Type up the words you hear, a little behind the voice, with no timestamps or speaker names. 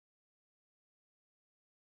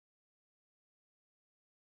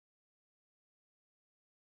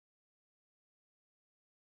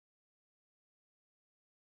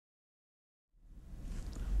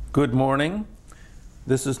Good morning.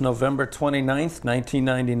 This is November 29th,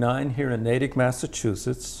 1999, here in Natick,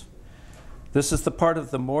 Massachusetts. This is the part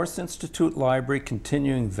of the Morse Institute Library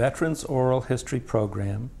continuing Veterans Oral History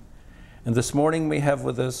program. And this morning we have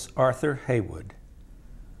with us Arthur Haywood.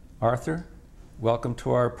 Arthur, welcome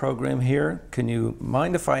to our program here. Can you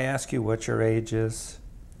mind if I ask you what your age is?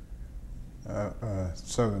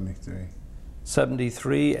 73.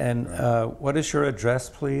 73, and what is your address,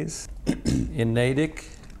 please? In Natick?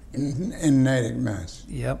 In Natick, Mass.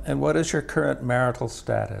 Yep. And what is your current marital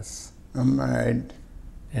status? I'm married.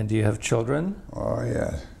 And do you have children? Oh,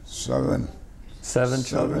 yeah. Seven. Seven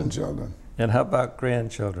children? 7 children. And how about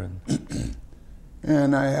grandchildren?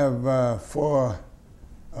 And I have 4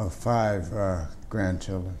 of 5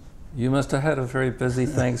 grandchildren. You must have had a very busy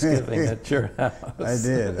Thanksgiving at your house. I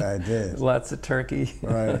did. Lots of turkey.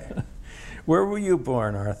 Right. Where were you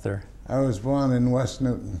born, Arthur? I was born in West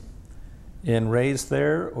Newton. And raised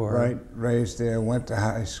there, or? Right, raised there, went to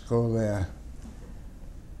high school there.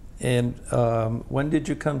 And when did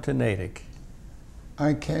you come to Natick?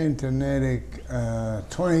 I came to Natick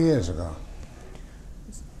 20 years ago.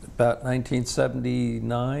 About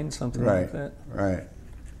 1979, something like that? Right.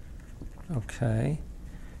 Okay.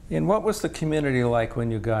 And what was the community like when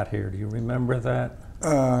you got here? Do you remember that?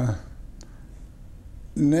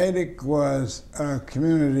 Natick was a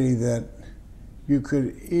community that you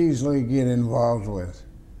could easily get involved with,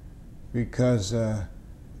 because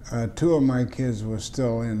 2 of my kids were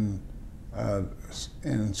still in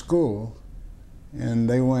school, and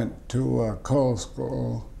they went to Cole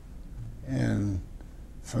School, and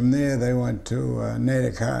from there they went to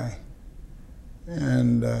Natick High.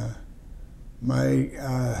 And my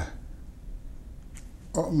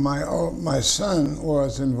son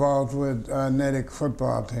was involved with Natick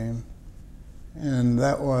football team, and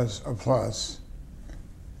that was a plus.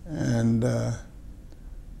 And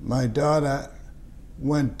my daughter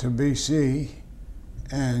went to BC,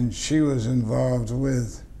 and she was involved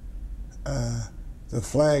with the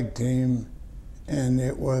flag team, and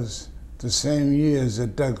it was the same years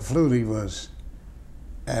that Doug Flutie was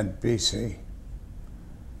at BC.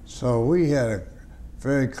 So we had a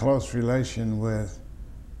very close relation with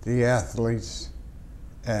the athletes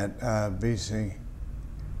at BC.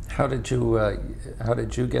 How did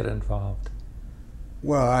you get involved?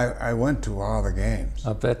 Well, I went to all the games.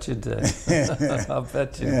 I'll bet you did. I'll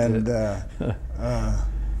bet you did. And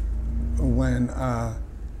when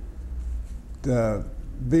the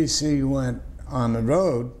BC went on the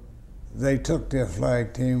road, they took their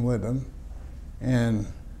flag team with them, and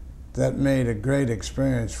that made a great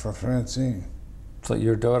experience for Francine. So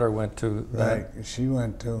your daughter went to that? Right, she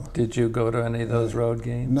went to. Did you go to any of those road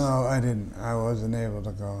games? No, I didn't. I wasn't able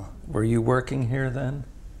to go. Were you working here then?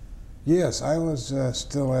 Yes, I was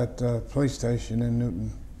still at the police station in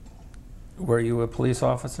Newton. Were you a police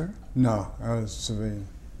officer? No, I was civilian.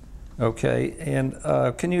 Okay, and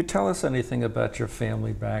can you tell us anything about your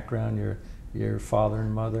family background, your father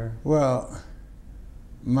and mother? Well,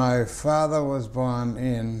 my father was born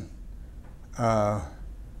in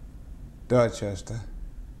Dorchester.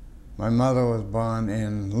 My mother was born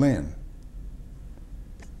in Lynn.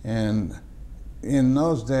 And in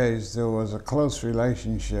those days, there was a close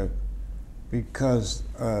relationship because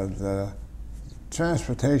the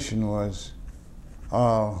transportation was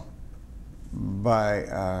all by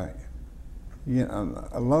a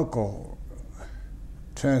local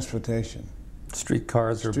transportation.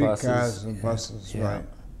 Streetcars or buses? Streetcars and buses, yeah. Right.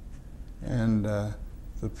 And the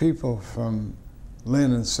people from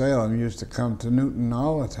Lynn and Salem used to come to Newton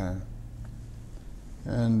all the time.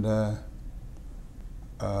 And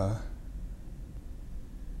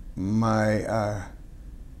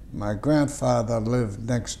my grandfather lived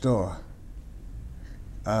next door.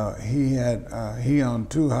 He owned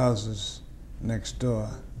 2 houses next door,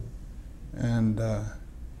 and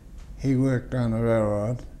he worked on the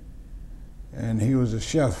railroad, and he was a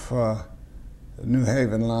chef for the New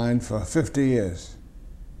Haven line for 50 years.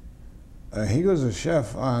 He was a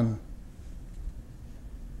chef on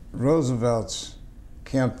Roosevelt's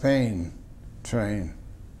campaign train,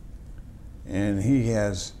 and he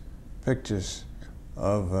has pictures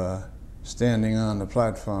of standing on the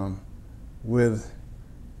platform with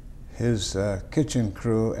his kitchen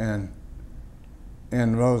crew and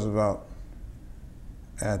Roosevelt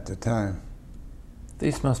at the time.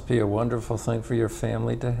 These must be a wonderful thing for your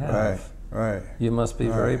family to have. Right. You must be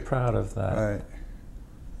very proud of that.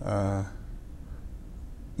 Right.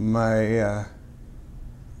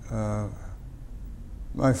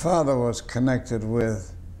 My father was connected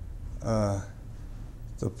with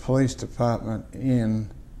the police department in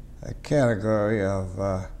a category of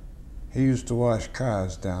he used to wash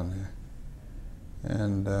cars down there.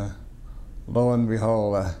 And lo and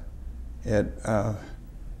behold,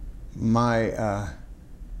 my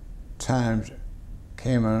time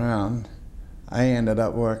came around, I ended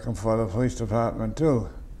up working for the police department too.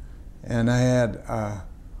 And I had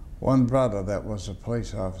one brother that was a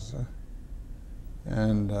police officer.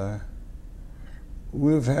 And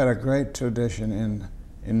we've had a great tradition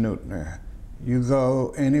in Newton. You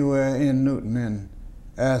go anywhere in Newton and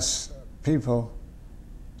ask people,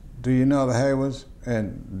 do you know the Haywoods?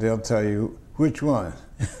 And they'll tell you which one.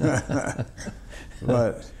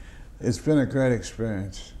 But it's been a great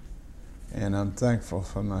experience, and I'm thankful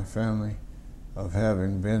for my family of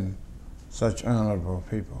having been such honorable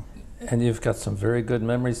people. And you've got some very good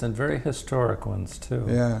memories and very historic ones too.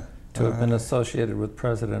 Yeah. To have been associated with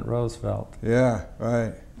President Roosevelt. Yeah,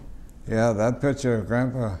 right. Yeah, that picture of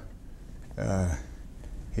Grandpa,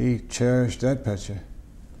 he cherished that picture.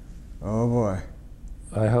 Oh boy.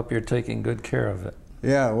 I hope you're taking good care of it.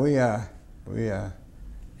 Yeah, we are. We are.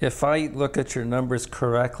 If I look at your numbers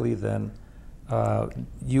correctly, then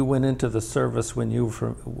you went into the service when you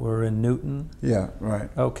were in Newton? Yeah, right.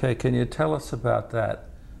 Okay, can you tell us about that?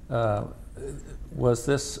 Was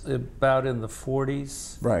this about in the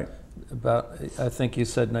 40s? Right. About, I think you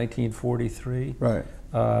said 1943? Right.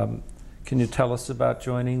 Can you tell us about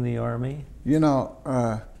joining the Army? You know,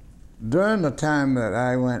 during the time that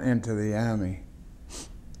I went into the Army,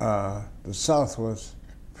 the South was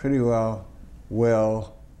pretty well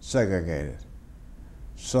segregated.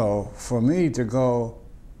 So for me to go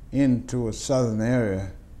into a southern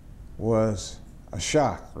area was a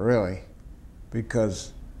shock, really,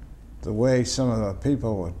 because the way some of the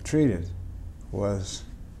people were treated was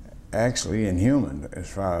actually inhuman as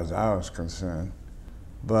far as I was concerned.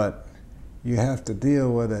 But you have to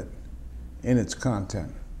deal with it in its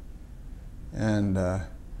content. And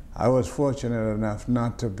I was fortunate enough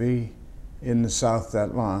not to be in the South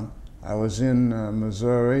that long. I was in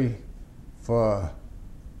Missouri for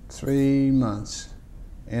 3 months,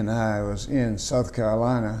 and I was in South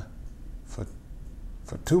Carolina for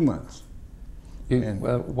 2 months.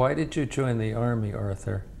 Why did you join the Army,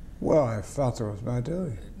 Arthur? Well, I felt it was my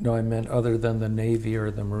duty. No, I meant other than the Navy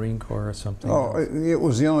or the Marine Corps or something. Oh, it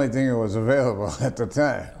was the only thing that was available at the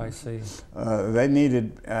time. I see. They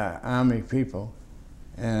needed Army people,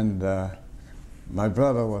 and my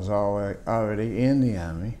brother was already in the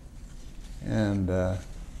Army, and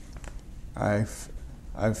I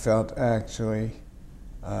felt actually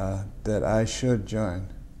that I should join.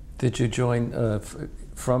 Did you join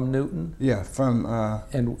from Newton? Yeah, from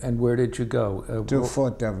and where did you go? to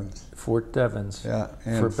Fort Devens. Fort Devens. Yeah,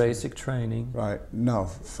 for basic training. Right. No,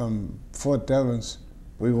 from Fort Devens,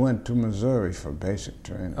 we went to Missouri for basic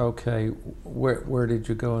training. Okay, where did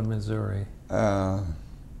you go in Missouri? Oh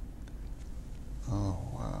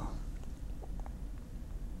wow.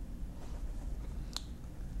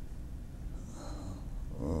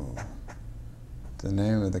 Oh. The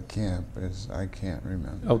name of the camp is, I can't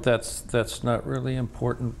remember. Oh, that's not really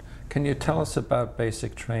important. Can you tell us about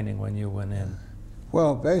basic training when you went in?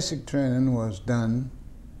 Well, basic training was done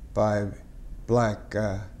by black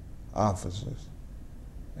officers,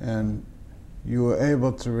 and you were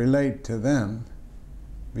able to relate to them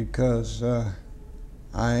because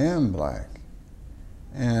I am black.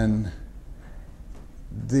 And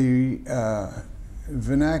the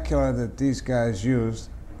vernacular that these guys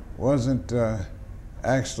used wasn't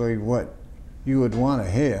actually what you would want to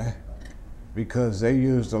hear, because they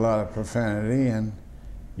used a lot of profanity, and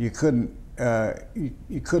you couldn't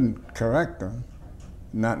correct them,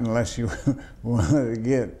 not unless you wanted to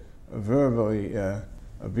get verbally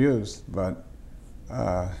abused. But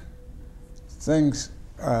things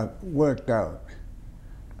worked out.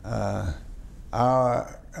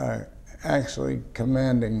 Our actually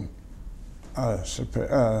commanding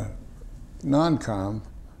non-com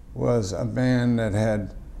was a man that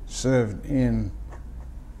had served in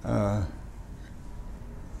not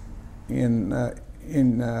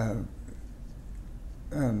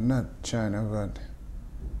China, but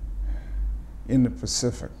in the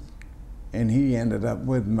Pacific, and he ended up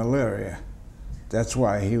with malaria. That's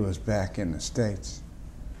why he was back in the States,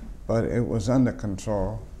 but it was under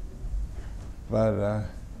control. But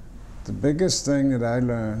the biggest thing that I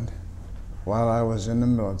learned while I was in the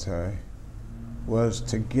military was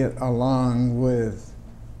to get along with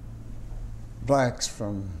blacks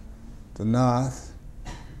from the North,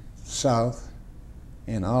 South,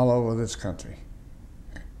 and all over this country.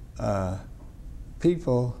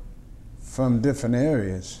 People from different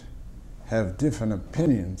areas have different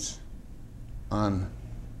opinions on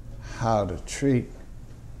how to treat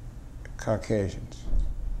Caucasians.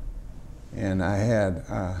 And I had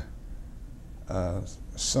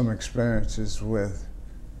some experiences with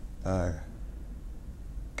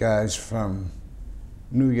guys from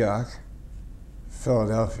New York,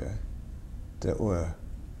 Philadelphia, that were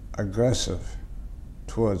aggressive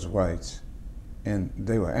towards whites, and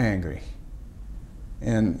they were angry.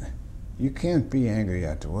 And you can't be angry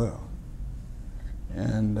at the will.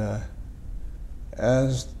 And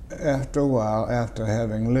after a while, after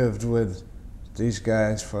having lived with these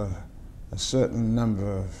guys for a certain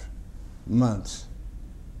number of months,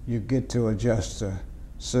 you get to adjust to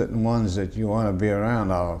certain ones that you want to be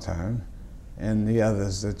around all the time, and the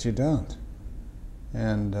others that you don't.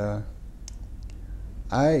 And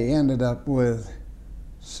I ended up with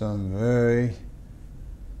some very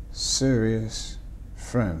serious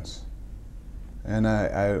friends. And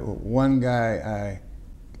one guy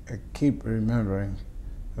I keep remembering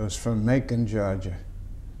was from Macon, Georgia.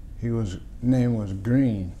 His name was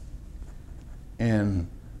Green. And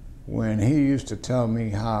when he used to tell me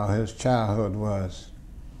how his childhood was,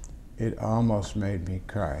 it almost made me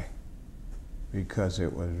cry, because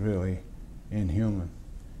it was really inhuman.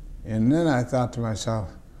 And then I thought to myself,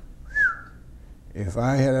 if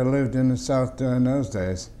I had lived in the South during those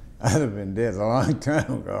days, I'd have been dead a long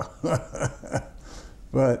time ago.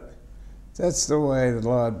 But that's the way the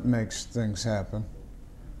Lord makes things happen.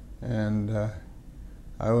 And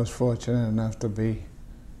I was fortunate enough to be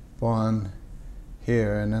born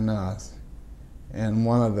here in the North. And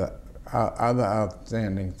one of the other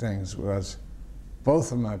outstanding things was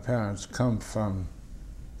both of my parents come from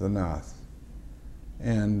the North.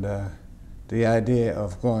 And the idea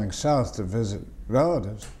of going south to visit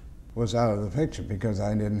relatives was out of the picture, because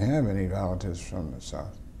I didn't have any relatives from the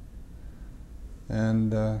South.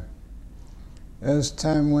 And as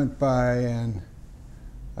time went by and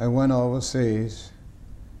I went overseas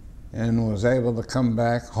and was able to come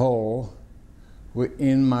back whole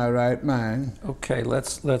in my right mind. Okay,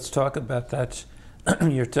 let's talk about that.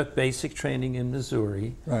 You took basic training in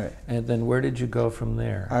Missouri. Right. And then where did you go from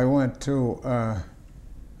there? I went to, oh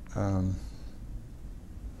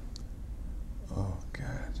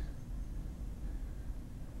God.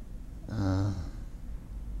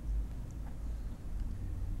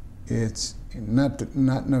 It's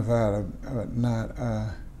not Nevada,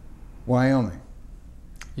 not Wyoming.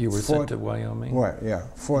 You were sent to Wyoming? Right, yeah,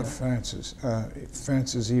 Fort Francis,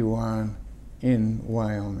 Francis E. Warren in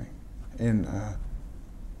Wyoming,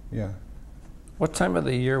 yeah. What time of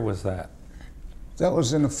the year was that? That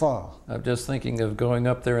was in the fall. I'm just thinking of going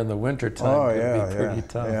up there in the winter time. Oh, It yeah, would be pretty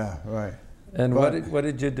tough. yeah, right. And what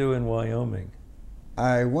did you do in Wyoming?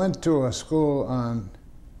 I went to a school on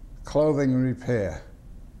clothing repair,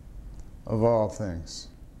 of all things.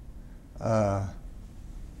 I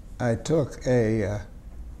took a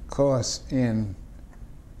course in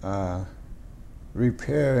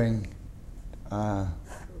repairing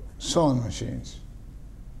sewing machines.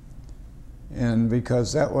 And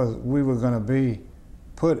because we were going to be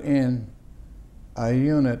put in a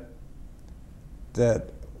unit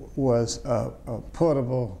that was a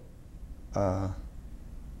portable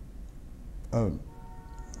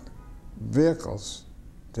vehicles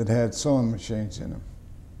that had sewing machines in them.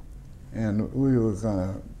 And we were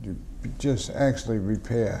going to just actually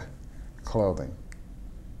repair clothing.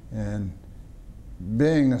 And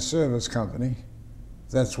being a service company,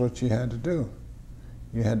 that's what you had to do.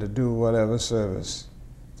 You had to do whatever service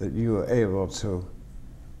that you were able to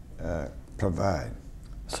provide.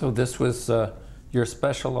 So this was your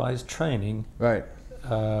specialized training. Right.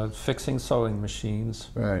 Fixing sewing machines.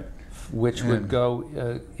 Right. Which would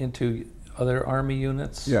go into other Army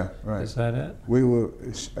units? Yeah, right. Is that it? We were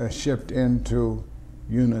shipped into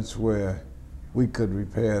units where we could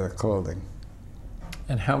repair the clothing.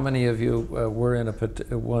 And how many of you were in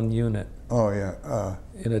one unit? Oh, yeah.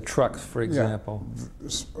 In a truck, for example? Yeah,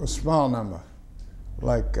 a small number,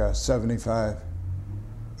 like 75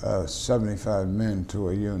 men to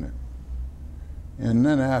a unit. And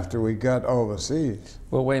then after we got overseas...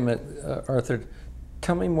 Well, wait a minute, Arthur.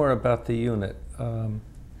 Tell me more about the unit.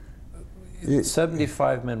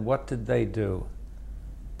 75 men, what did they do?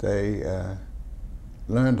 They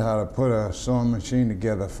learned how to put a sewing machine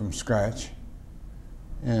together from scratch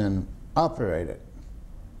and operate it.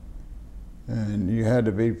 And you had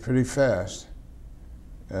to be pretty fast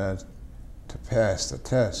to pass the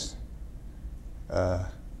test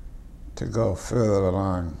to go further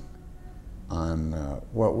along on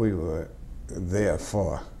what we were there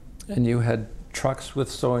for. And you had trucks with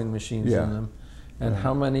sewing machines in them? And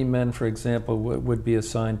how many men, for example, would be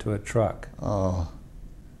assigned to a truck? Oh,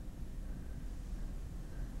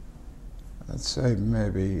 I'd say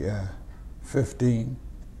maybe 15.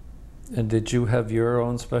 And did you have your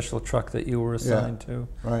own special truck that you were assigned to?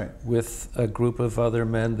 Right. With a group of other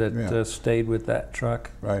men that Yeah. stayed with that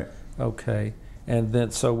truck? Right. Okay. And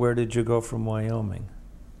then, so where did you go from Wyoming?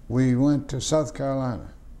 We went to South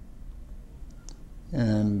Carolina.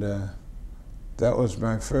 And that was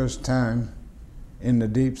my first time in the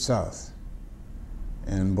Deep South.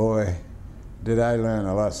 And boy, did I learn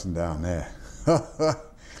a lesson down there.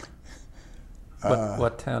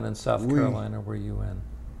 What town in South Carolina were you in?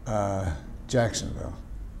 Jacksonville.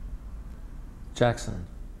 Jackson.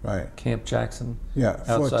 Right. Camp Jackson? Yeah, Fort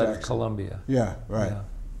outside of Jackson. Columbia. Yeah, right. Yeah.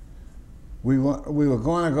 We were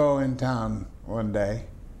going to go in town one day,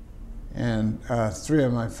 and three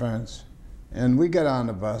of my friends, and we got on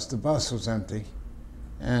the bus. The bus was empty,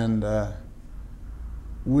 and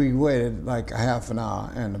we waited like a half an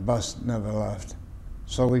hour, and the bus never left.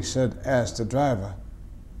 So we asked the driver,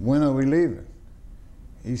 "When are we leaving?"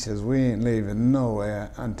 He says, "We ain't leaving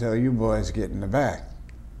nowhere until you boys get in the back."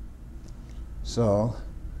 So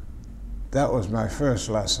that was my first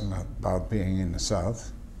lesson about being in the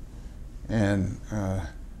South and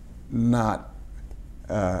not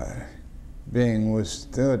being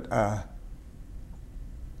withstood.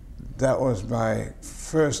 That was my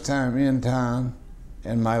first time in town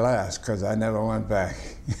and my last, because I never went back.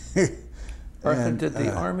 Arthur, did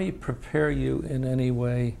the Army prepare you in any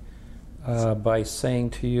way by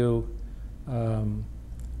saying to you,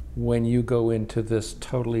 when you go into this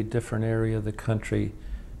totally different area of the country,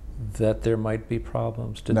 that there might be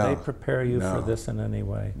problems? Did they prepare you for this in any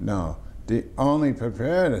way? No. The only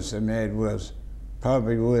preparedness they made was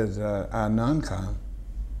probably with our non-com,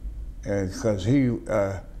 because he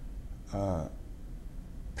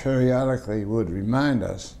periodically would remind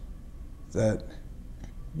us that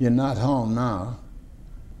you're not home now,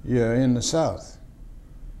 you're in the South.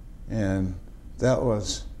 And that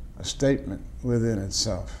was a statement within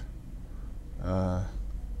itself.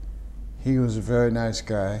 He was a very nice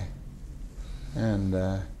guy, and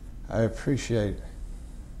I appreciate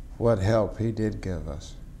what help he did give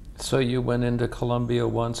us. So you went into Columbia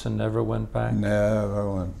once and never went back?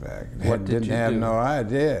 Never went back. What did you have do? no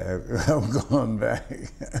idea of going back.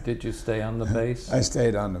 Did you stay on the base? I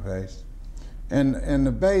stayed on the base. And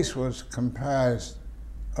the base was comprised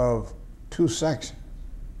of two sections.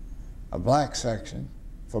 A black section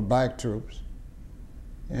for black troops,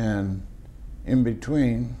 and in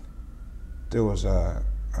between there was a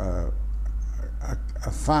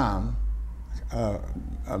farm, a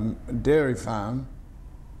dairy farm,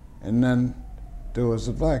 and then there was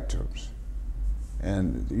the black troops.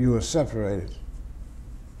 And you were separated,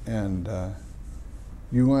 and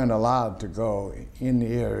you weren't allowed to go in the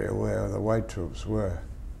area where the white troops were.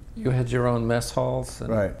 You had your own mess halls? And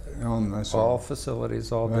right, own mess all hall.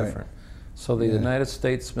 facilities, all Right. different. So the United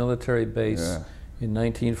States military base in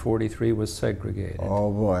 1943 was segregated. Oh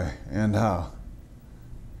boy, and how?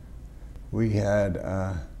 We had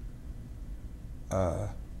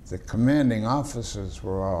the commanding officers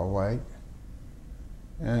were all white,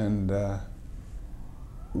 and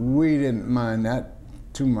we didn't mind that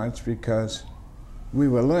too much because we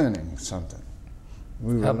were learning something.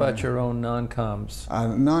 How about your own non-coms?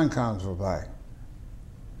 Non-coms were black,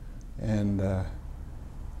 and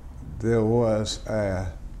there was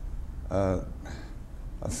a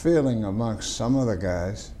feeling amongst some of the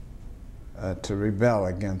guys to rebel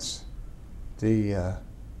against the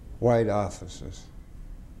white officers.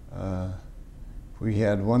 We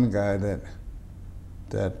had one guy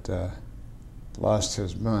that lost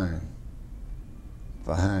his mind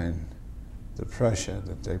behind the pressure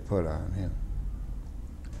that they put on him.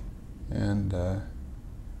 And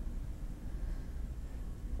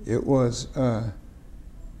it was,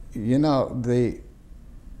 you know,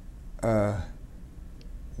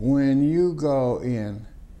 when you go in,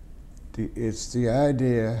 it's the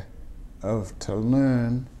idea of to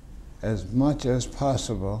learn as much as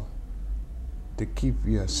possible to keep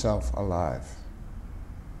yourself alive.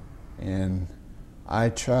 And I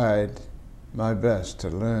tried my best to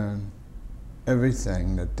learn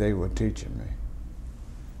everything that they were teaching me.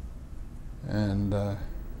 And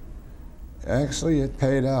actually it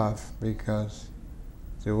paid off, because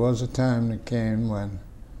there was a time that came when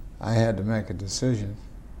I had to make a decision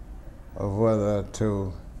of whether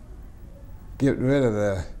to get rid of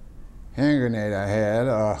the hand grenade I had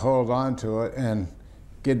or hold on to it and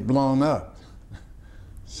get blown up.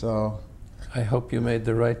 So I hope you made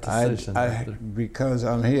the right decision. because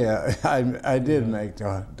I'm here, I did make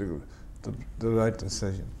the right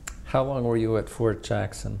decision. How long were you at Fort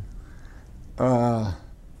Jackson?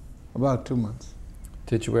 About 2 months.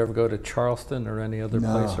 Did you ever go to Charleston or any other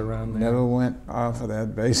place around there? Never went off of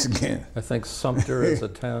that base again. I think Sumter is a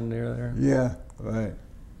town near there. Yeah, right.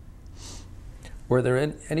 Were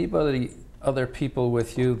there other people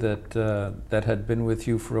with you that had been with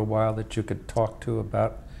you for a while that you could talk to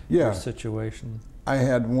about your situation? I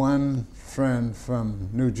had one friend from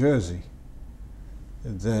New Jersey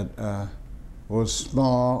that was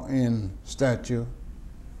small in stature,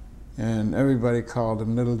 and everybody called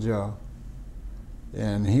him Little Joe.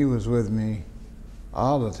 And he was with me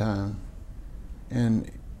all the time, and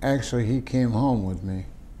actually he came home with me.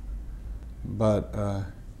 But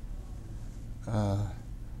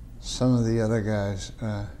some of the other guys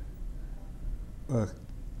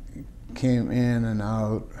came in and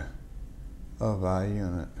out of our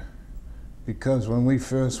unit, because when we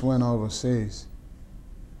first went overseas,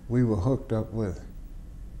 we were hooked up with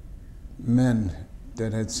men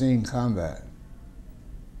that had seen combat,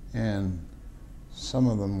 and some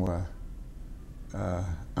of them were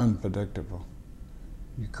unpredictable.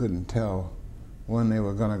 You couldn't tell when they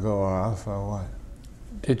were going to go off or what.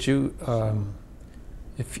 Did you,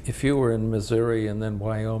 if you were in Missouri and then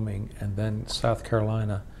Wyoming and then South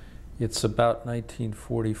Carolina, it's about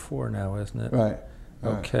 1944 now, isn't it? Right.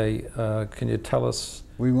 Okay. Can you tell us?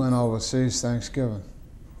 We went overseas Thanksgiving.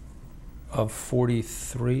 Of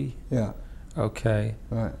 43? Yeah. Okay.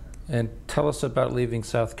 Right. And tell us about leaving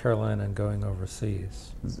South Carolina and going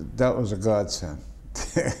overseas. That was a godsend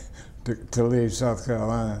to leave South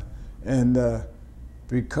Carolina. And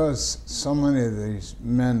because so many of these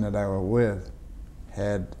men that I were with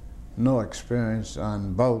had no experience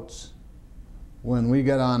on boats, when we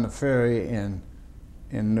got on the ferry in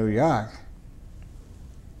New York,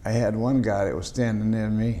 I had one guy that was standing near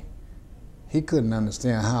me. He couldn't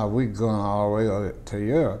understand how we going all the way over to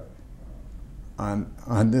Europe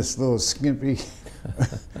on this little skimpy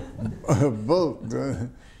boat.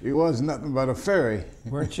 It was nothing but a ferry.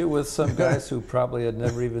 Weren't you with some guys who probably had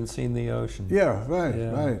never even seen the ocean? Yeah, right,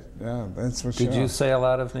 right. Yeah, that's for sure. Did you sail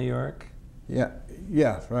out of New York? Yeah,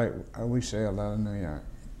 right. We sailed out of New York.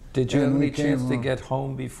 Did you have any chance to get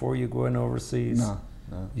home before you went overseas? No.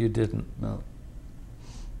 You didn't? No.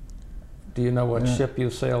 Do you know what ship you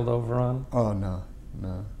sailed over on? Oh, no.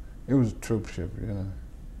 It was a troop ship,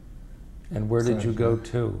 And where did you go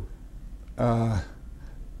to?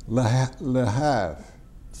 Le Havre.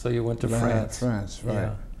 So you went to France? France, right.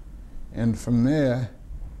 Yeah. And from there,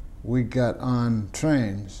 we got on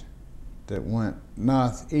trains that went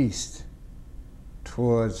northeast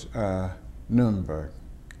towards Nuremberg.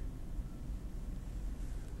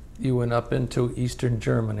 You went up into Eastern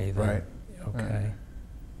Germany then? Right. Okay. Right.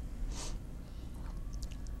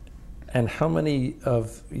 And how many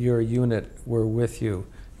of your unit were with you?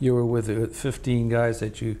 You were with 15 guys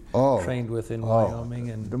that you trained with in Wyoming?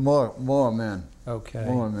 And more men. Okay.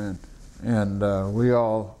 More men. And we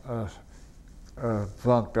all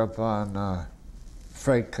bunked up on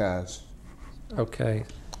freight cars. Okay.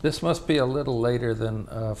 This must be a little later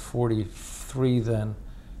than 43 then.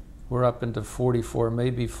 We're up into 44,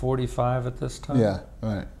 maybe 45 at this time? Yeah,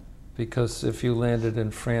 right. Because if you landed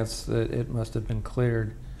in France, it must have been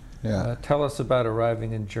cleared. Yeah. Tell us about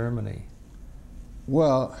arriving in Germany.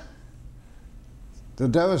 Well, the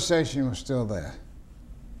devastation was still there.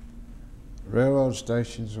 Railroad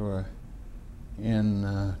stations were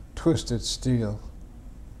in twisted steel,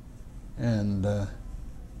 and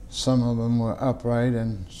some of them were upright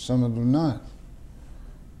and some of them not.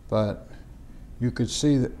 But you could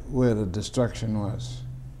see where the destruction was.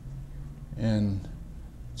 And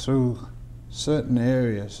through certain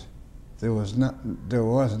areas, there wasn't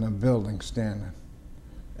a building standing.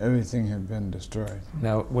 Everything had been destroyed.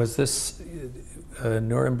 Now, was this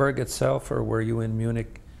Nuremberg itself, or were you in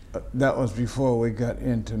Munich? That was before we got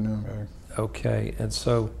into Nuremberg. Okay, and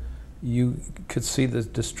so you could see the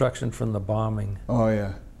destruction from the bombing. Oh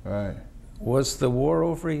yeah, right. Was the war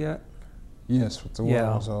over yet? Yes, the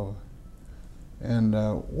war was over. And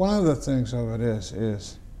one of the things of it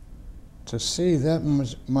is to see that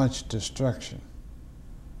much destruction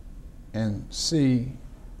and see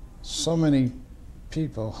so many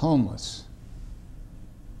people homeless.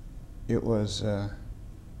 It was a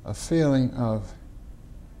feeling of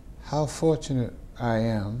how fortunate I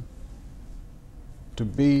am to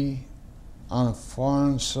be on a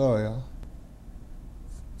foreign soil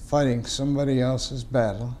fighting somebody else's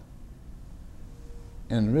battle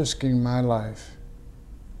and risking my life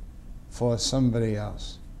for somebody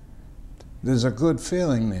else. There's a good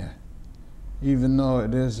feeling there, even though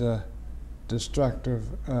it is a destructive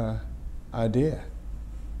idea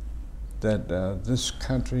that this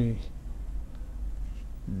country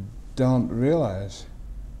don't realize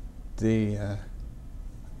the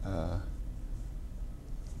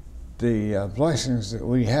blessings that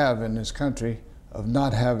we have in this country of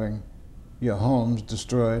not having your homes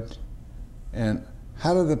destroyed, and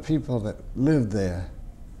how do the people that live there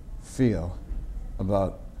feel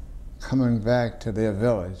about coming back to their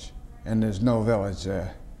village and there's no village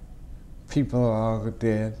there? People are all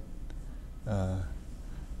dead.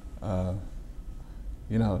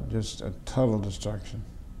 You know, just a total destruction.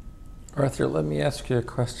 Arthur, let me ask you a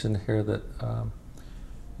question here that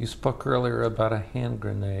you spoke earlier about a hand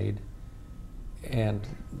grenade and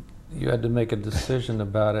you had to make a decision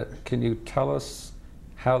about it. Can you tell us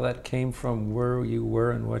how that came from, where you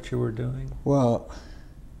were and what you were doing? Well,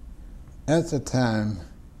 at the time,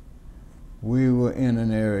 we were in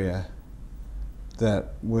an area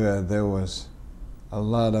where there was a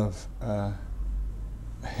lot of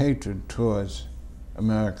hatred towards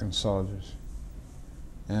American soldiers.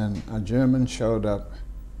 And a German showed up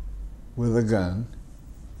with a gun,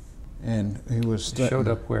 and he was Showed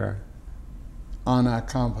up where? On our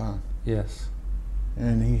compound. Yes.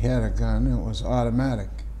 And he had a gun, it was automatic.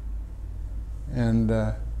 And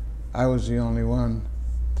I was the only one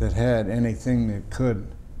that had anything that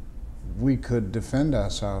we could defend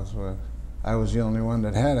ourselves with. I was the only one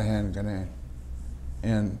that had a hand grenade.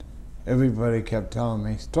 And everybody kept telling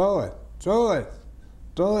me, throw it, throw it,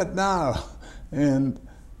 throw it now. And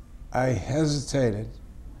I hesitated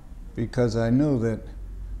because I knew that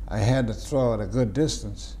I had to throw it a good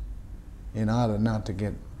distance in order not to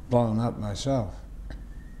get blown up myself.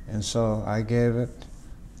 And so I gave it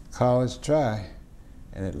a college try,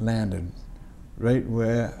 and it landed right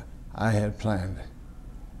where I had planned.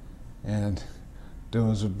 And there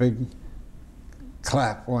was a big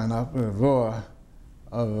clap went up, a roar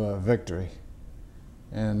of victory.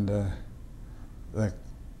 And the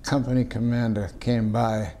company commander came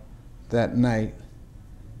by that night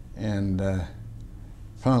and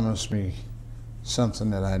promised me something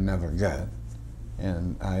that I never got.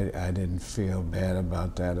 And I didn't feel bad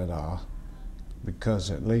about that at all,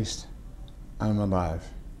 because at least I'm alive.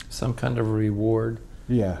 Some kind of reward?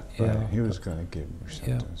 Yeah, Yeah. right. He was going to give me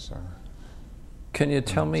something. Yeah. So. Can you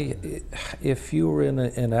tell me, if you were in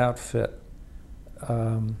an outfit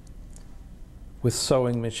with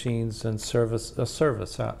sewing machines and a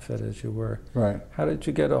service outfit as you were, Right. how did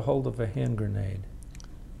you get a hold of a hand grenade?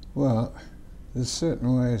 Well, there's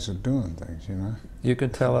certain ways of doing things, you know. You can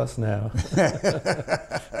tell us now.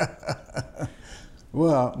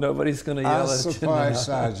 Well, Nobody's going to yell our at you now. supply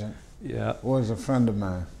sergeant Yeah. was a friend of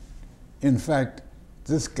mine. In fact,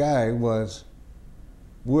 this guy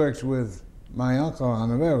worked with my uncle on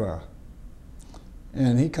the railroad,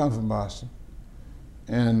 and he come from Boston.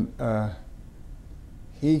 And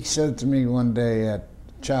he said to me one day at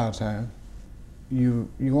chow time, you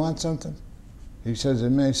want something? He says, it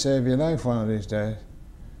may save your life one of these days.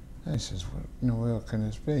 I says, what in the world can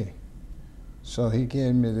this be? So he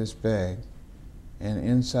gave me this bag, and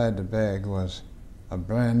inside the bag was a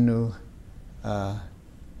brand new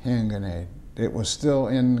hand grenade. It was still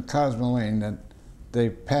in Cosmo Lane that they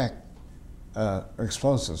packed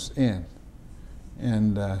explosives in.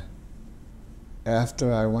 And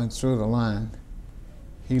after I went through the line,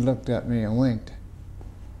 he looked at me and winked.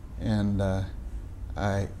 And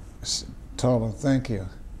I told him thank you.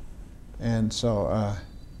 And so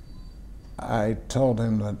I told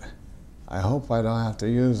him that I hope I don't have to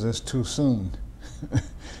use this too soon.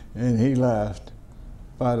 And he laughed.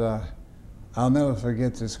 But I'll never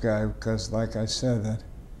forget this guy, because like I said, that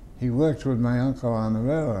he worked with my uncle on the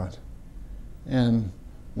railroad. And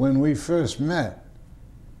when we first met,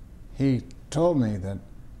 he told me that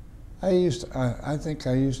I think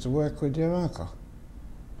I used to work with your uncle.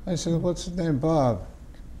 I said, what's his name? Bob.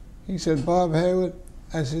 He said, Bob Haywood?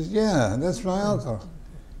 I said, yeah, that's my uncle.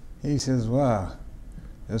 He says, wow,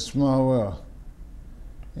 a small world.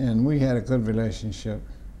 And we had a good relationship.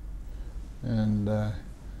 And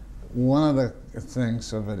one of the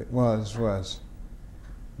things of it was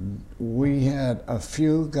we had a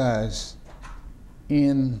few guys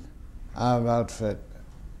in our outfit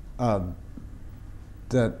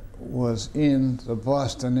that was in the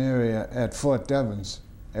Boston area at Fort Devens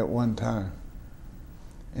at one time.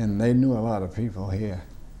 And they knew a lot of people here.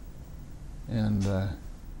 And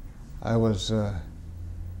I was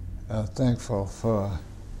thankful for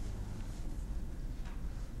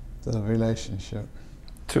the relationship.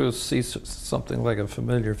 To see something like a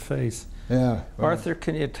familiar face. Yeah. Arthur,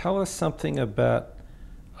 can you tell us something about,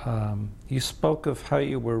 you spoke of how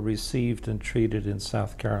you were received and treated in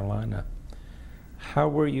South Carolina. How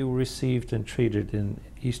were you received and treated in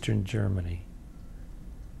Eastern Germany?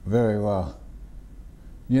 Very well.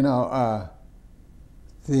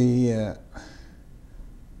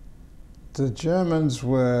 The Germans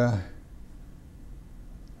were,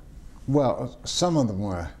 well, some of them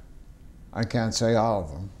were. I can't say all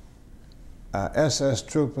of them. SS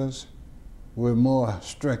troopers were more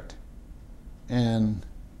strict and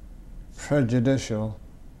prejudicial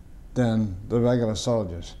than the regular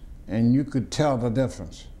soldiers. And you could tell the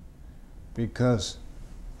difference because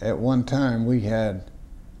at one time we had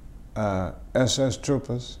SS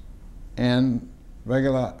troopers and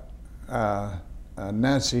regular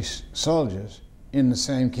Nazi soldiers in the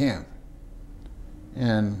same camp.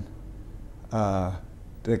 And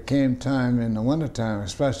there came time in the wintertime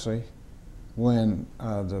especially when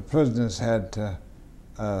the prisoners had to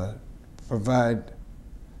provide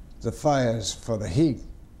the fires for the heat,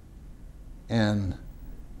 and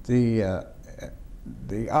the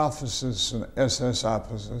officers, SS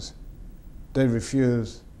officers, they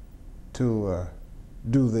refused to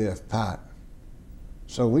do their part.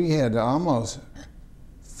 So we had to almost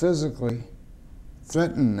physically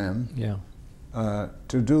threaten them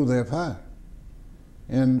to do their part.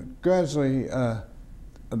 And gradually, the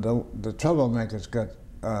troublemakers got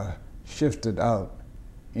shifted out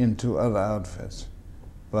into other outfits.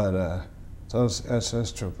 But those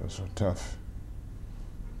SS troopers were tough.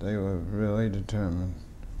 They were really determined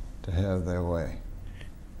to have their way.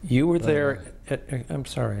 You were there I'm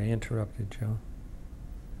sorry, I interrupted, Joe.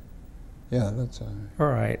 Yeah, that's all right. All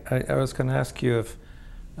right, I was going to ask you if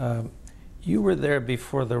you were there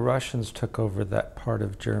before the Russians took over that part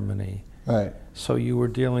of Germany. Right. So you were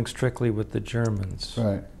dealing strictly with the Germans.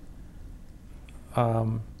 Right.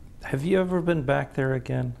 Have you ever been back there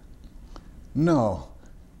again? No.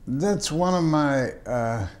 That's one of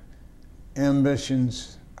my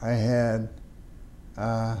ambitions I had.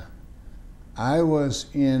 I was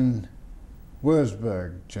in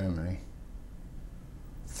Würzburg, Germany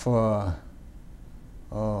for,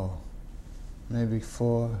 maybe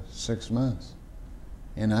 4-6 months.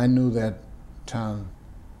 And I knew that town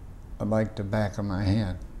like the back of my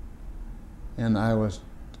hand. And I was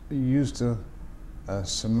used to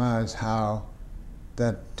surmise how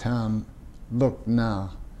that town looked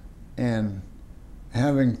now. And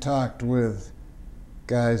having talked with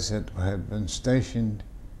guys that had been stationed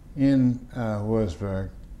in Würzburg,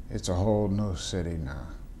 it's a whole new city now.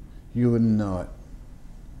 You wouldn't know it.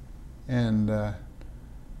 And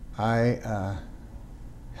I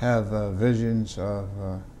have visions of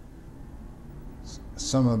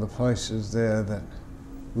some of the places there that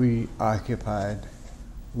we occupied.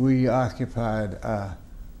 We occupied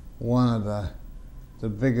one of the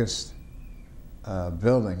biggest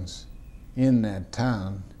buildings in that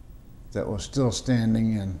town that was still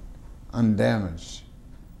standing and undamaged.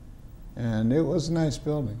 And it was a nice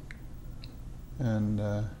building. And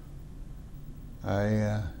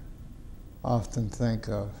I often think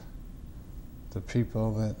of the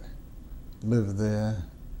people that lived there,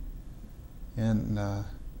 and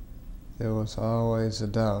there was always a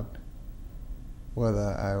doubt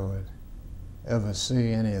whether I would ever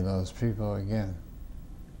see any of those people again.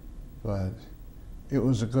 But it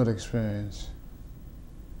was a good experience.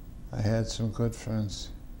 I had some good friends,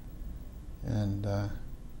 and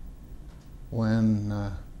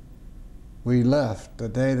when we left, the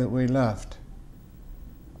day that we left,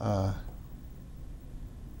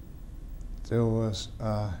 there was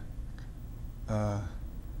a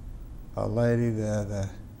lady there that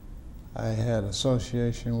I had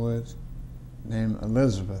association with named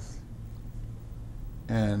Elizabeth,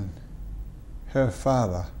 and her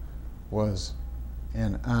father was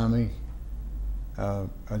an army, a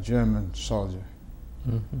German soldier.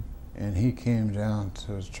 Mm-hmm. And he came down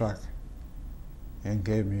to his truck and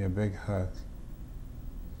gave me a big hug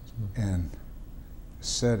and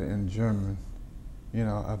said in German, you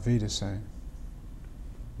know, Auf Wiedersehen.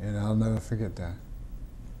 And I'll never forget that.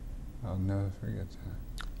 I'll never forget that.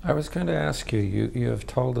 I was going to ask you, you have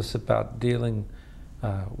told us about dealing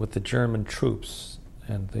with the German troops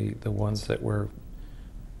and the ones that were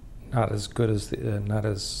not as good as, not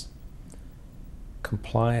as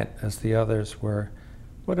compliant as the others were.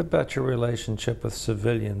 What about your relationship with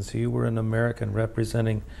civilians? You were an American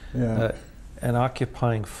representing an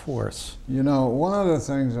occupying force. You know, one of the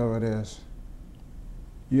things of it is,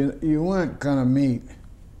 you weren't going to meet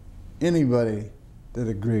anybody that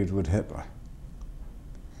agreed with Hitler.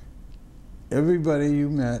 Everybody you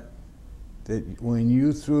met, that when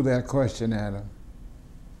you threw that question at them,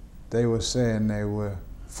 they were saying they were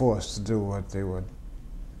forced to do what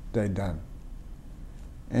they'd done.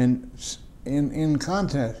 And in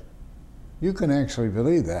context, you can actually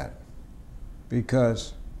believe that,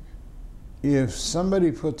 because if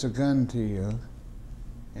somebody puts a gun to you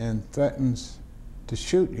and threatens to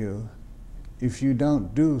shoot you, if you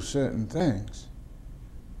don't do certain things,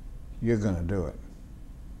 you're going to do it,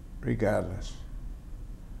 regardless.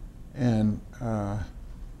 And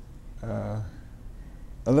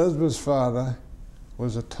Elizabeth's father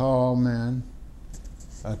was a tall man,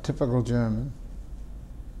 a typical German,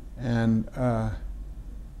 and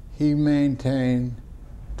he maintained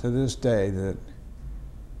to this day that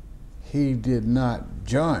he did not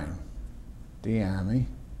join the army.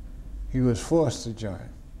 He was forced to join.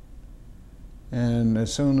 And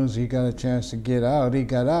as soon as he got a chance to get out, he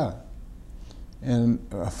got out. And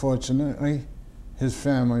fortunately, his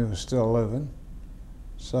family was still living,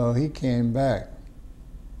 so he came back.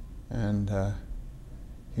 And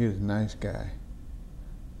he was a nice guy,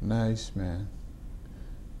 nice man.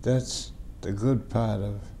 That's the good part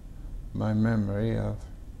of my memory of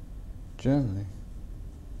Germany.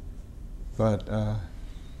 But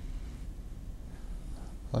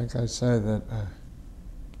like I said, that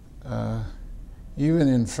even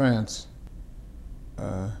in France,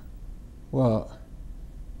 well,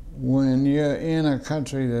 when you're in a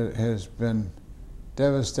country that has been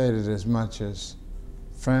devastated as much as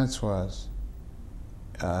France was,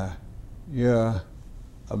 your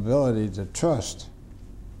ability to trust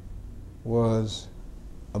was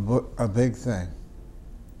a big thing.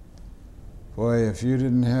 Boy, if you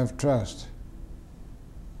didn't have trust,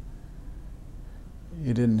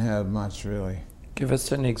 you didn't have much, really. Give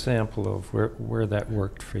us an example of where that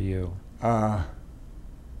worked for you.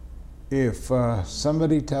 If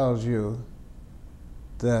somebody tells you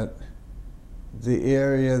that the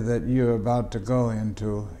area that you're about to go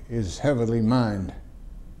into is heavily mined,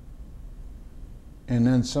 and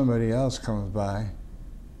then somebody else comes by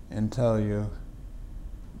and tell you,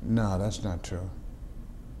 no, that's not true.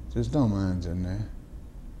 There's no mines in there.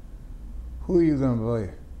 Who are you going to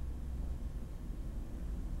believe?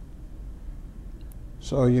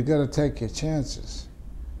 So you got to take your chances.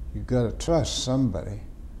 You got to trust somebody.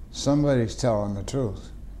 Somebody's telling the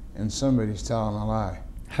truth, and somebody's telling a lie.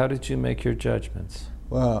 How did you make your judgments?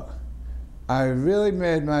 Well, I really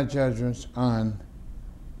made my judgments on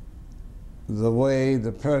the way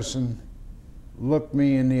the person looked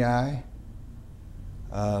me in the eye,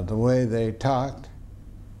 the way they talked.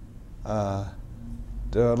 There are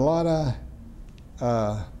a lot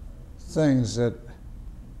of things that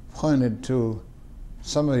pointed to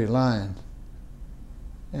somebody lying,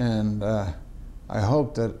 and I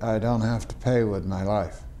hope that I don't have to pay with my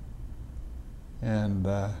life. And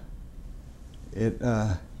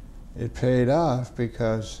it paid off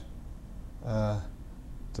because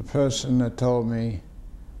the person that told me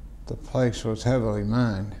the place was heavily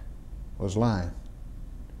mined was lying,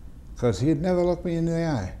 because he'd never looked me in the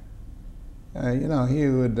eye. You know, he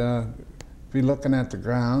would be looking at the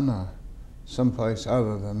ground or someplace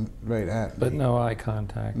other than right at me. But no eye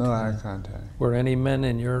contact. No eye contact. Were any men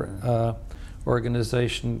in your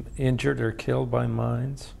organization injured or killed by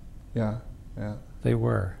mines? Yeah, yeah. They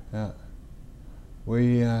were? Yeah.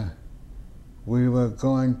 We were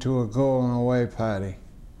going to a going away party,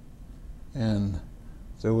 and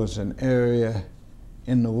there was an area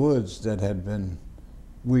in the woods that had been,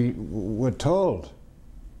 we were told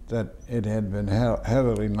that it had been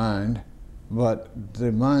heavily mined, but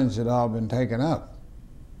the mines had all been taken up.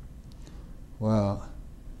 Well,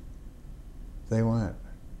 they weren't.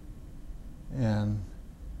 And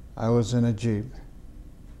I was in a Jeep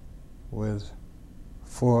with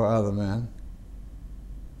 4 other men,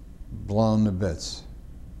 blown to bits.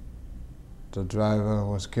 The driver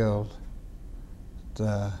was killed.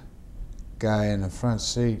 The guy in the front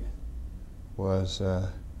seat was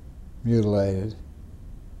mutilated.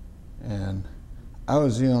 And I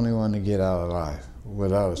was the only one to get out alive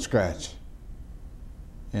without a scratch.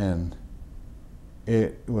 And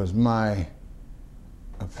it was my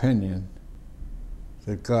opinion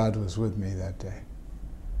that God was with me that day.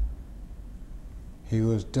 He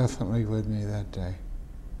was definitely with me that day.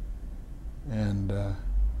 And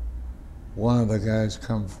one of the guys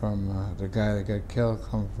come from, the guy that got killed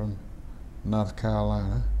come from North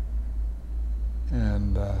Carolina.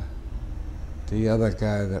 And the other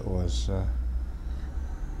guy that was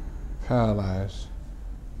paralyzed,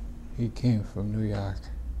 he came from New York.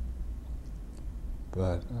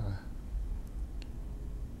 But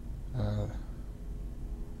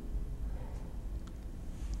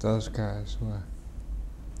those guys were.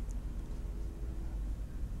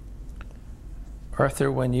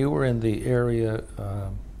 Arthur, when you were in the area,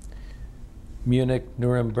 Munich,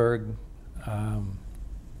 Nuremberg,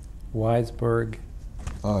 Weisberg,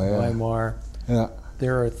 Oh, yeah. Weimar, Yeah.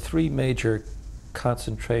 there are 3 major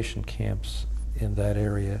concentration camps in that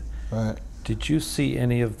area. Right. Did you see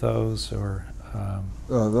any of those, or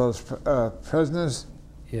Those prisoners?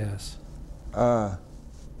 Yes.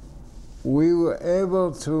 We were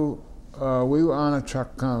able to, we were on a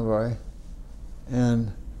truck convoy,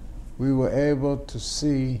 and we were able to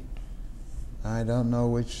see, I don't know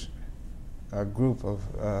which group of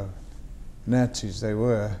Nazis they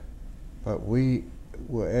were, but we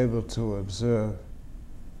were able to observe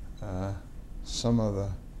some of the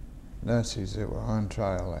Nazis that were on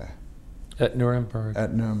trial there. At Nuremberg?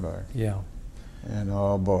 At Nuremberg. Yeah. And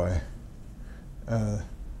oh boy,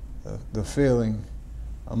 the feeling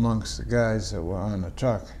amongst the guys that were on the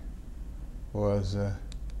truck was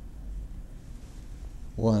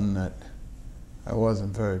one that I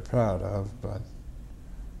wasn't very proud of, but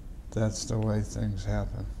that's the way things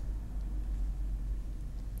happen.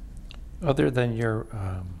 Other than your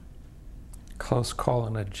close call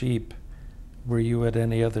in a Jeep, were you at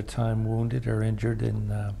any other time wounded or injured in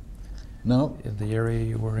No. in the area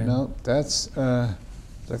you were in? No, that's the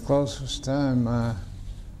closest time.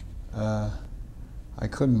 I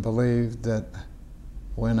couldn't believe that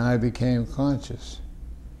when I became conscious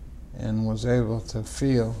and was able to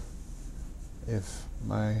feel if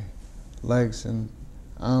my legs and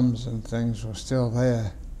arms and things were still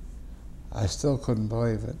there, I still couldn't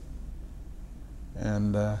believe it.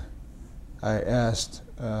 And I asked,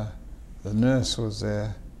 the nurse was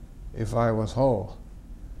there, if I was whole.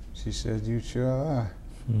 She said, "You sure are."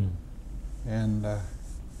 And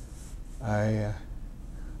I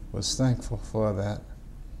was thankful for that.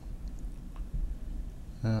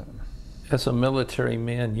 As a military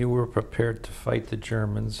man, you were prepared to fight the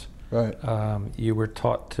Germans. Right. You were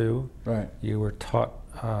taught to. Right. You were taught,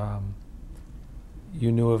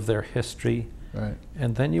 you knew of their history. Right.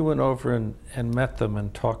 And then you went over and met them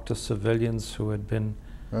and talked to civilians who had been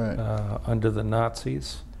Right. under the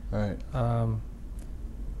Nazis. Right.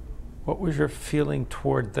 What was your feeling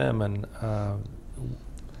toward them, and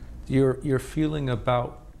your feeling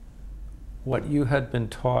about what you had been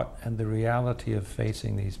taught and the reality of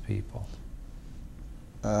facing these people?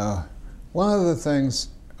 One of the things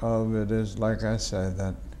of it is, like I said,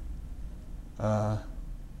 that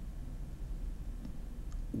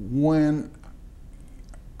when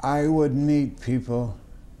I would meet people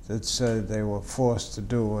that said they were forced to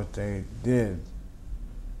do what they did,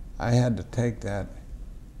 I had to take that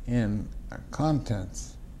in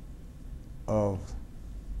contents of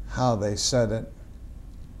how they said it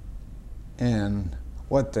and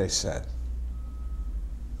what they said.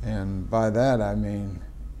 And by that I mean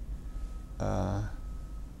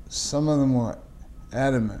some of them were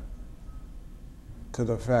adamant to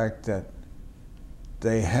the fact that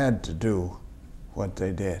they had to do what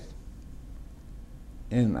they did.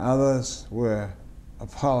 And others were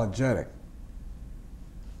apologetic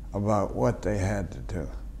about what they had to do.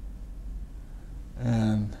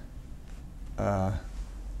 And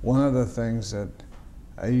one of the things that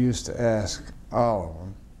I used to ask all of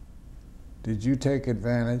them, did you take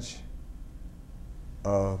advantage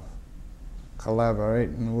of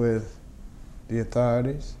collaborating with the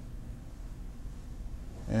authorities?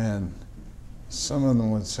 And some of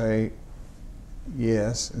them would say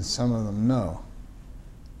yes, and some of them no.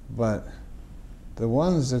 But the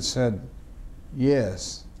ones that said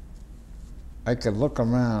yes, I could look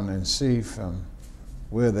around and see from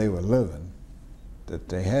where they were living that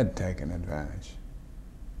they had taken advantage,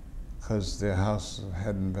 because their houses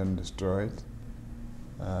hadn't been destroyed.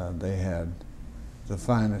 They had the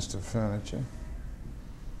finest of furniture.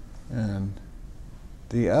 And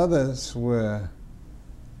the others were,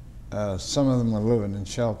 some of them were living in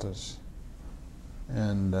shelters.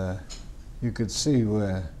 And you could see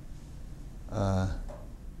where,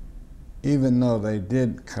 even though they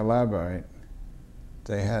did collaborate,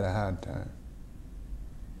 they had a hard time.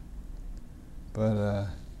 But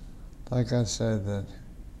like I said, that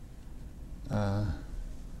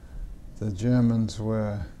the Germans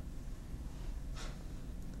were,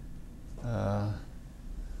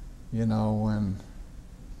 you know, when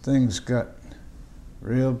things got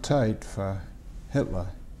real tight for Hitler,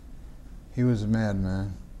 he was a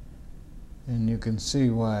madman. And you can see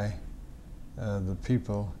why the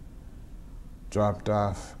people dropped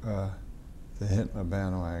off the Hitler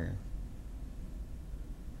bandwagon.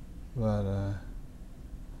 But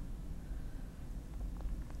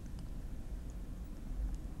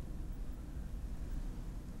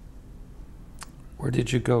where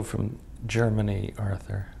did you go from Germany,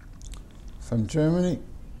 Arthur? From Germany,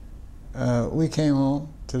 we came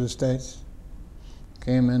home to the States,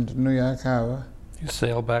 came into New York Harbor. You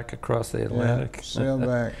sailed back across the Atlantic? Yeah, sailed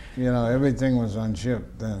back. You know, everything was on ship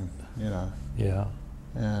then, you know. Yeah.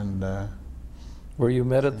 And were you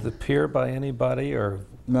met at the pier by anybody, or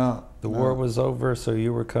No. The war was over, so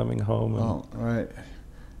you were coming home. And Oh, right.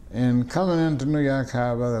 And coming into New York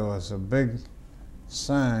Harbor, there was a big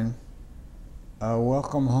sign,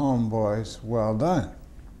 "Welcome home, boys, well done."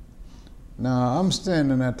 Now, I'm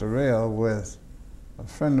standing at the rail with a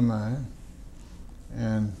friend of mine,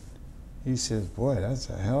 and he says, "Boy, that's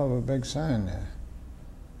a hell of a big sign there."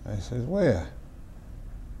 I said, "Where?"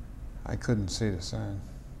 I couldn't see the sign.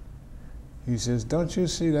 He says, "Don't you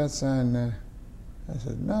see that sign there?" I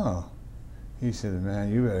said, "No." He said,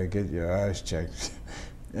 "Man, you better get your eyes checked."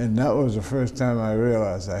 And that was the first time I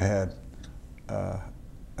realized I had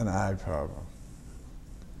an eye problem.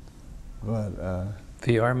 But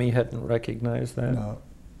the Army hadn't recognized that? no.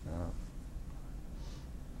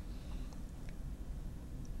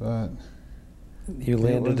 But you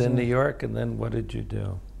landed in New York, and then what did you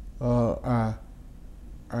do?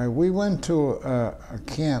 We went to a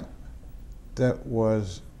camp that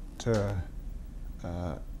was to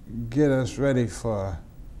get us ready for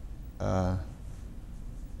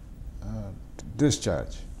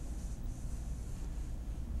discharge.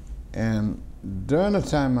 And during the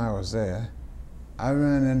time I was there, I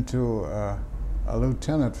ran into a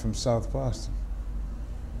lieutenant from South Boston.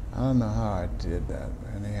 I don't know how I did that,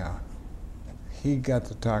 but anyhow, he got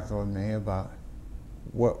to talking with me about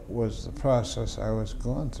what was the process I was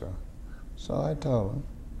going through. So I told him.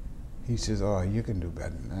 He says, "Oh, you can do better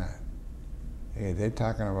than that. Hey, they're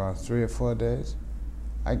talking about 3 or 4 days.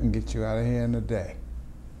 I can get you out of here in a day."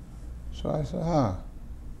 So I said, "Huh?"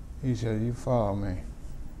 He said, "You follow me."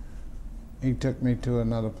 He took me to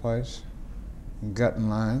another place, got in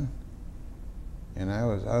line, and I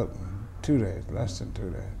was out in 2 days, less than 2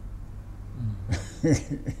 days.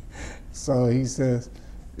 So he says,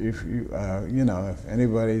 if you, if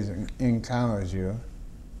anybody encounters you,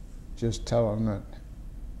 just tell them that,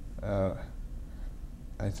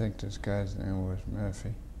 I think this guy's name was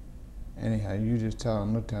Murphy. Anyhow, you just tell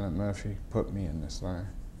them Lieutenant Murphy put me in this line.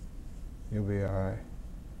 You'll be all right.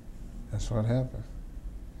 That's what happened.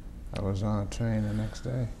 I was on a train the next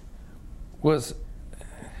day.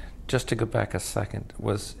 Just to go back a second,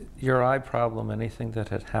 was your eye problem anything that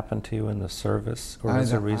had happened to you in the service, or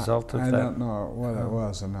as a result of that? I don't know whether it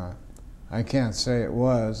was or not. I can't say it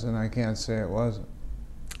was, and I can't say it wasn't.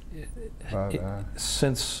 But,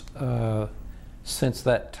 since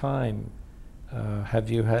that time, have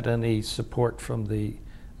you had any support from the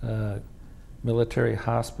military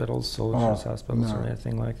hospitals, soldiers' hospitals, or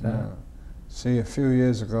anything like that? No. See, a few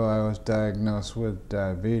years ago, I was diagnosed with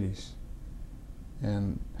diabetes,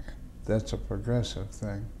 and that's a progressive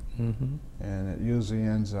thing, and it usually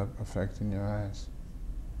ends up affecting your eyes.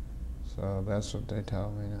 So that's what they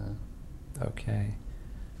tell me now. Okay.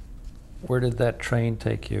 Where did that train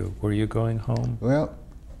take you? Were you going home? Well,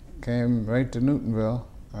 came right to Newtonville.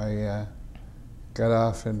 I got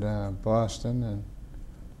off in Boston and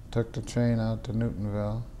took the train out to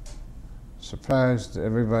Newtonville. Surprised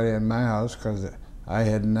everybody in my house because I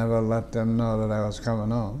had never let them know that I was coming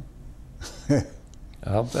home.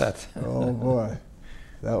 I'll bet. Oh boy,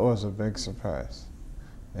 that was a big surprise.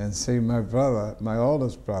 And see, my brother, my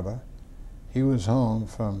oldest brother, he was home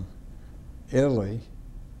from Italy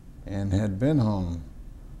and had been home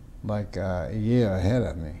like a year ahead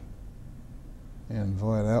of me. And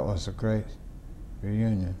boy, that was a great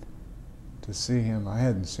reunion to see him. I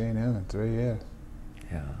hadn't seen him in 3 years.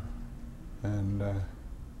 Yeah. And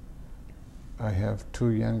I have 2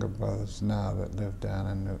 younger brothers now that live down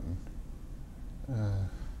in Newton.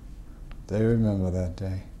 They remember that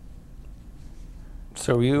day.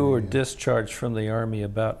 So you were discharged from the Army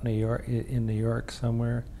about New York, in New York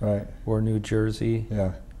somewhere? Right. Or New Jersey?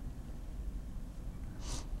 Yeah.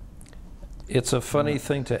 It's a funny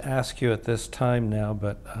thing to ask you at this time now,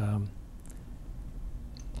 but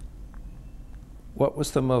what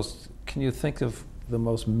was the most, can you think of the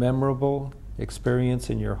most memorable experience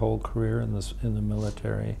in your whole career in the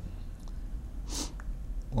military?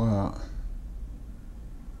 Well,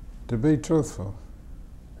 to be truthful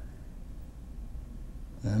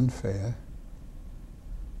and fair,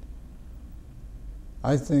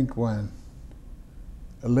 I think when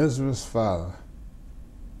Elizabeth's father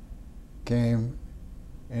came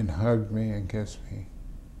and hugged me and kissed me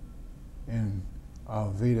in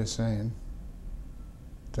Alvita saying,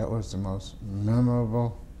 that was the most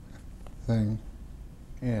memorable thing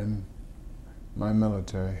in my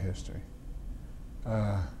military history.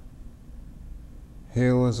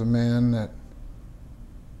 Here was a man that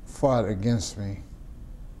fought against me,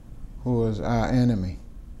 who was our enemy.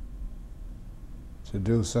 To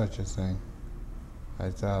do such a thing, I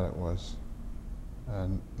thought it was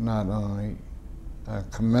not only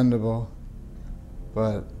commendable,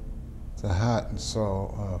 but the heart and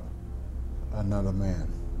soul of another man.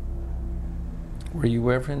 Were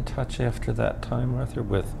you ever in touch after that time, Arthur,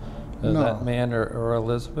 with No. that man or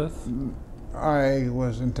Elizabeth? I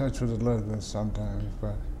was in touch with Elizabeth sometimes,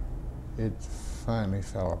 but it finally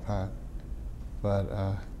fell apart. But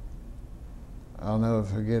I'll never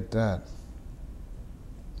forget that.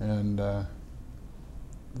 And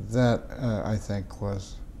that, I think,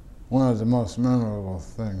 was one of the most memorable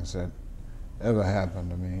things that ever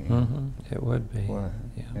happened to me. It would be.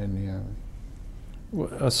 In the Army.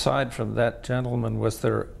 Aside from that gentleman, was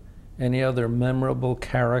there any other memorable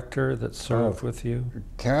character that served with you?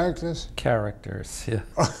 Characters? Characters, yeah.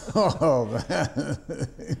 Oh, man.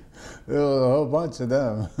 There was a whole bunch of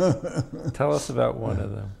them. Tell us about one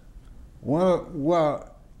of them.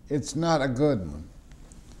 Well, it's not a good one.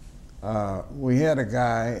 We had a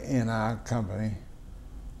guy in our company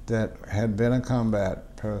that had been a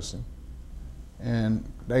combat person, and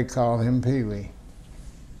they called him Pee-wee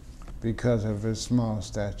because of his small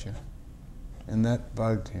stature, and that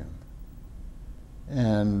bugged him.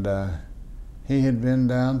 And he had been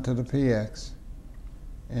down to the PX,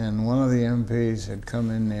 and one of the MPs had come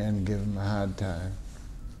in there and given him a hard time.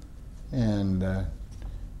 And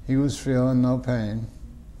he was feeling no pain,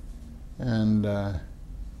 and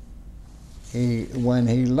when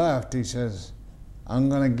he left, he says, "I'm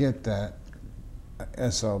gonna get that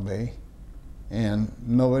SOB," and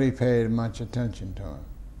nobody paid much attention to him.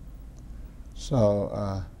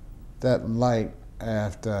 So that light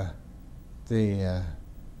after the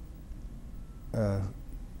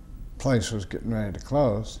place was getting ready to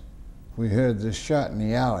close, we heard this shot in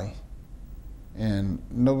the alley, and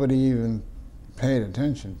nobody even paid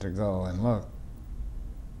attention to go and look.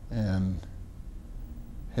 And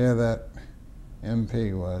here that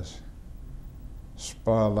MP was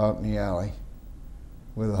sprawled out in the alley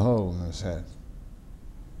with a hole in his head.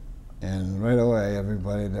 And right away,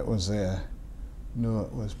 everybody that was there knew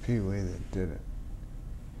it was Pee-wee that did it.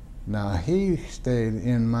 Now, he stayed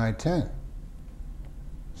in my tent.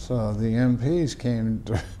 So the MPs came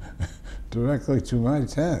directly to my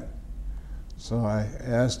tent. So I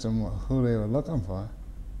asked them who they were looking for.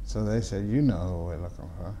 So they said, "You know who we're looking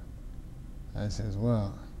for." I said,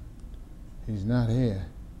 "Well, he's not here."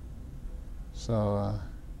 So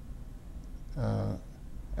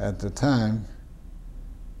at the time,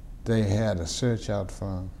 they had a search out for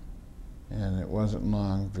him, and it wasn't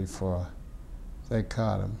long before they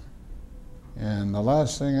caught him. And the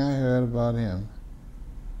last thing I heard about him,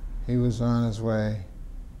 he was on his way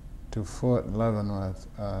to Fort Leavenworth.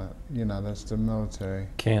 You know, that's the military.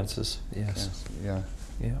 Kansas, yes. Yeah.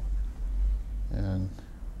 Yeah. And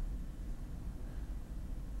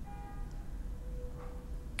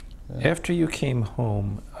after you came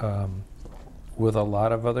home with a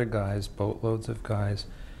lot of other guys, boatloads of guys,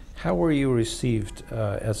 how were you received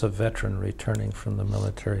as a veteran returning from the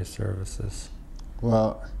military services?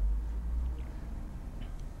 well,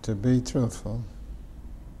 to be truthful,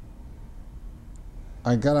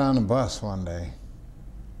 I got on a bus one day,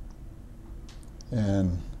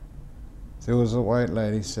 and there was a white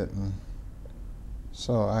lady sitting,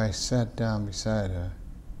 so I sat down beside her,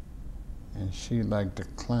 and she like to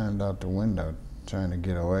climbed out the window trying to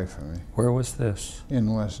get away from me. Where was this?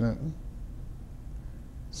 In West Newton.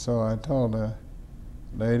 So I told her,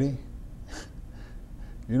 "Lady,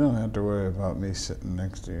 you don't have to worry about me sitting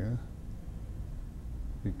next to you,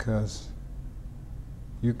 because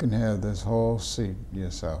you can have this whole seat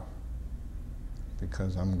yourself,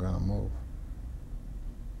 because I'm gonna move."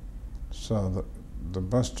 So the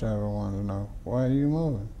bus driver wanted to know, "Why are you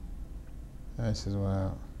moving?" I said,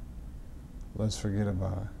 "Well, let's forget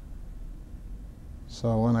about it."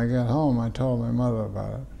 So when I got home, I told my mother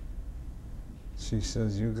about it. She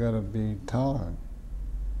says, "You gotta be tolerant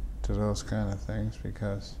to those kind of things,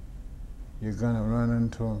 because you're gonna run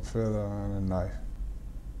into them further on in life."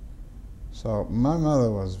 So my mother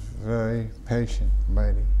was a very patient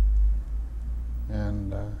lady,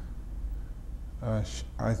 and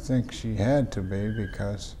I think she had to be,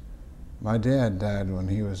 because my dad died when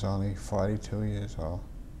he was only 42 years old,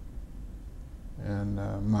 and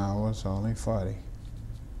Ma was only 40.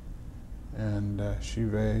 And she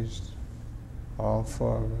raised all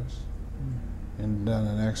four of us and done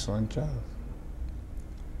an excellent job.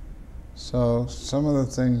 So some of the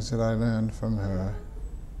things that I learned from her,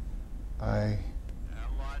 I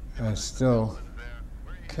still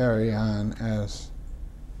carry on as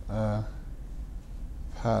part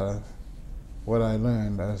of what I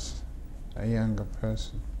learned as a younger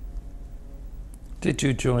person. Did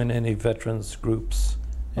you join any veterans groups,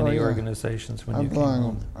 any organizations when you came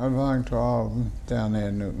home? I belong to all of them down there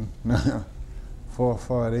in Newton.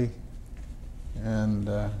 440, and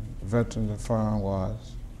Veterans of Foreign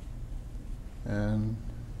Wars. And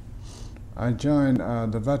I joined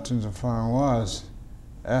the Veterans of Foreign Wars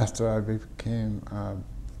after I became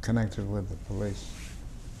connected with the police.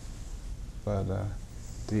 But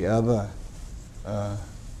the other,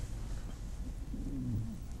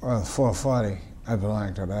 well, 440, I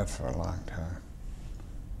belonged to that for a long time.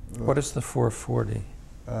 What is the 440?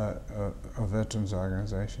 A veterans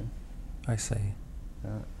organization. I see.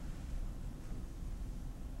 Yeah.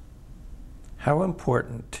 How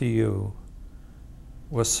important to you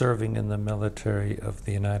was serving in the military of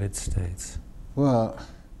the United States? Well,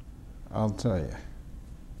 I'll tell you.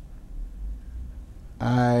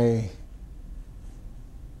 I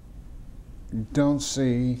don't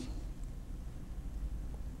see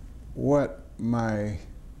what my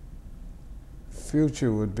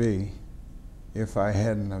future would be if I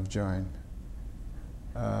hadn't have joined.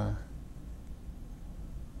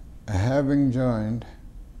 Having joined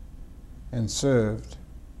and served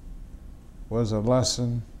was a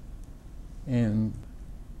lesson in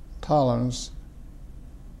tolerance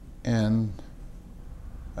and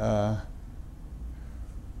I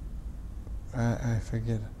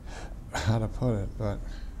forget how to put it, but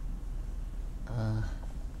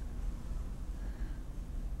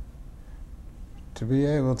to be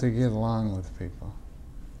able to get along with people.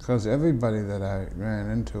 Because everybody that I ran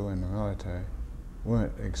into in the military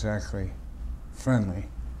weren't exactly friendly.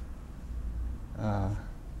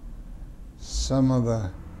 Some of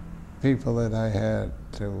the people that I had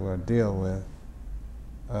to deal with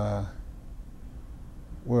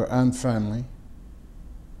were unfriendly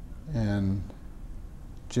and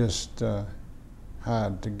just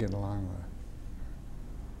hard to get along with.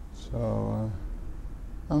 So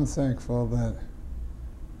I'm thankful that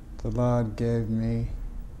the Lord gave me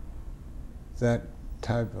that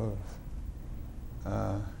type of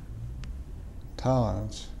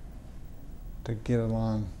tolerance to get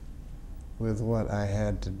along with what I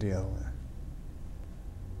had to deal with.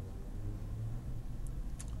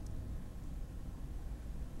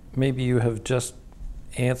 Maybe you have just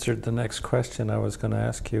answered the next question I was going to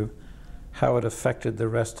ask you, how it affected the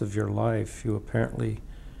rest of your life. You apparently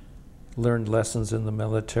learned lessons in the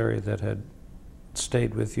military that had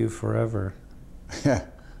stayed with you forever. Yeah,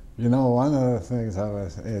 you know, one of the things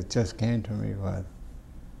it just came to me was,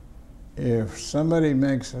 if somebody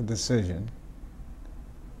makes a decision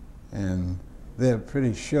and they're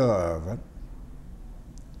pretty sure of it,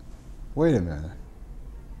 wait a minute,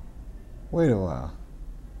 wait a while,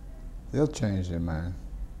 they'll change their mind.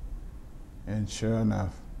 And sure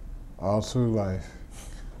enough, all through life,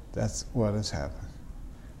 that's what has happened.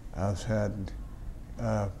 I've had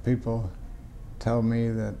people tell me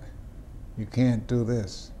that you can't do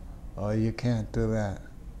this or you can't do that.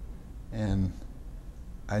 And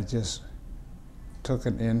I just took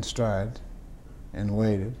it in stride and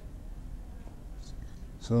waited.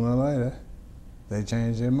 Sooner or later, they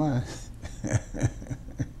changed their mind.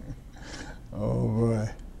 Oh boy.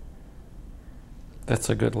 That's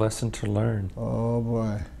a good lesson to learn. Oh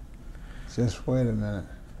boy. Just wait a minute.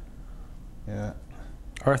 Yeah.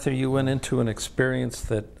 Arthur, you went into an experience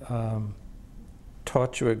that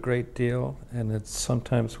taught you a great deal, and it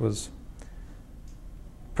sometimes was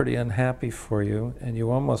pretty unhappy for you, and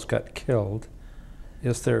you almost got killed.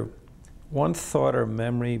 Is there one thought or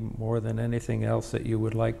memory more than anything else that you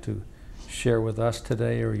would like to share with us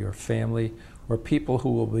today, or your family, or people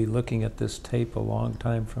who will be looking at this tape a long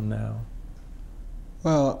time from now?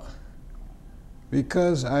 Well,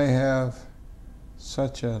 because I have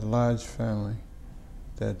such a large family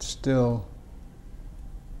that still,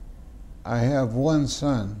 I have one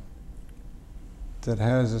son that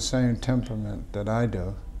has the same temperament that I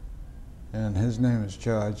do, and his name is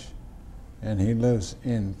George, and he lives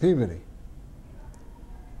in Peabody.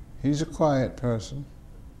 He's a quiet person,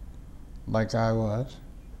 like I was,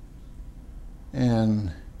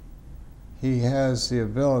 and he has the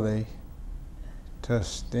ability to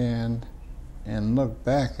stand and look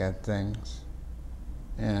back at things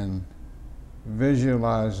and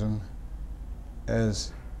visualize them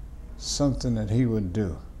as something that he would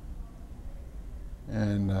do.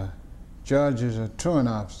 And George is a truant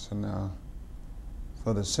officer now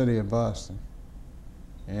for the city of Boston.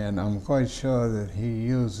 And I'm quite sure that he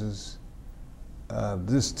uses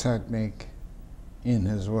this technique in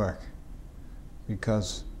his work,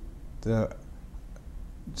 because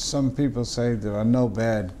some people say there are no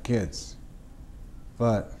bad kids,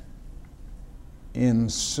 but in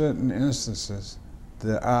certain instances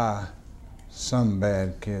there are some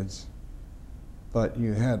bad kids, but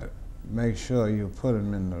you had to make sure you put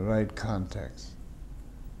them in the right context.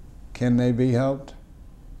 Can they be helped?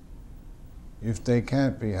 If they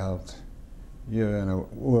can't be helped, you're in a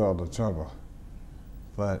world of trouble.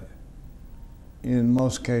 But in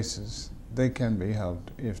most cases, they can be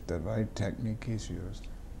helped if the right technique is used.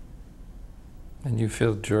 And you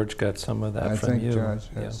feel George got some of that from you? I think George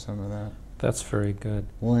has some of that. That's very good.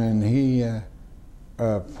 When he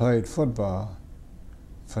played football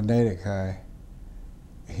for Natick High,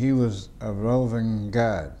 he was a roving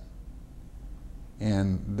guard,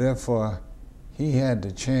 and therefore he had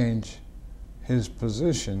to change his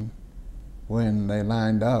position when they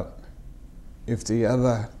lined up if the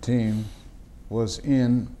other team was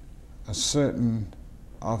in a certain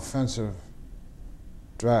offensive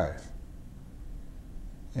drive.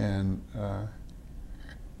 And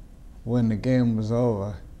when the game was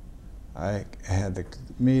over, I had to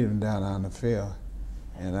meet him down on the field,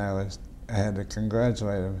 and I had to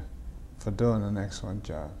congratulate him for doing an excellent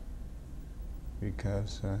job,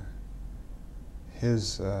 because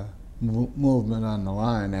his movement on the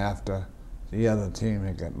line after the other team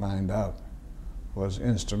had got lined up was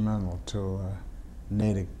instrumental to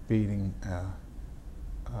Natick beating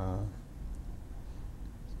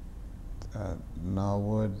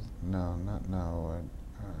Norwood. No, not Norwood.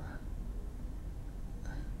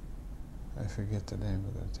 I forget the name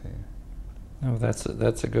of the team. No,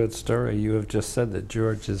 that's a good story. You have just said that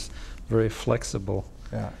George is very flexible.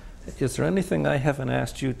 Yeah. Is there anything I haven't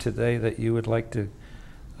asked you today that you would like to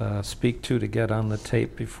speak to get on the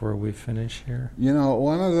tape before we finish here? You know,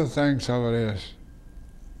 one of the things of it is,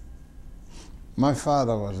 my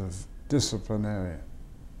father was a disciplinarian.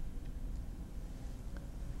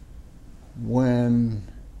 When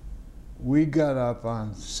we got up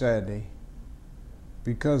on Saturday,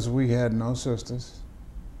 because we had no sisters,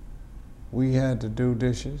 we had to do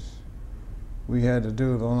dishes, we had to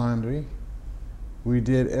do the laundry, we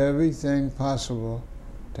did everything possible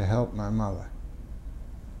to help my mother.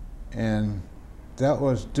 And that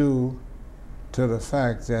was due to the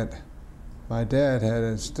fact that my dad had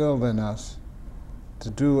instilled in us to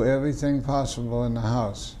do everything possible in the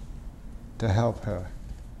house to help her.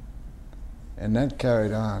 And that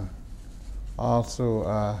carried on all through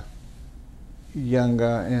our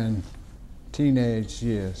younger and teenage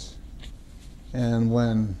years. And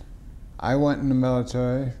when I went in the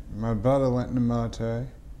military, my brother went in the military,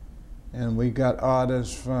 and we got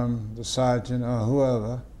orders from the sergeant or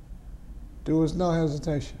whoever, there was no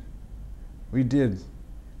hesitation. We did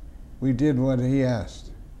what he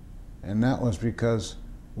asked. And that was because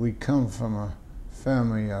we come from a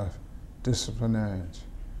family of disciplinarians.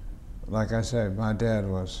 Like I said, my dad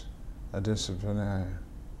was a disciplinarian.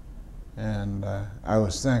 And I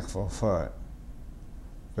was thankful for it.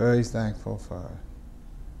 Very thankful for it.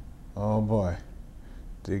 Oh boy,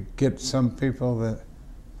 to get some people that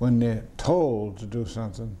when they're told to do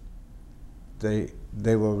something, they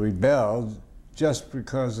will rebel just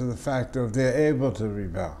because of the fact of they're able to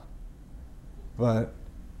rebel. But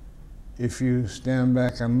if you stand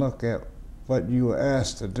back and look at what you were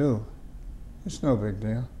asked to do, it's no big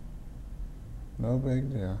deal. No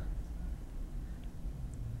big deal.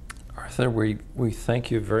 Arthur, we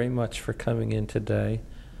thank you very much for coming in today.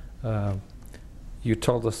 You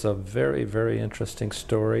told us a very, very interesting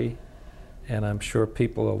story, and I'm sure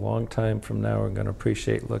people a long time from now are going to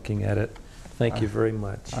appreciate looking at it. Thank you very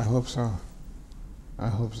much. I hope so. I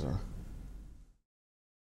hope so.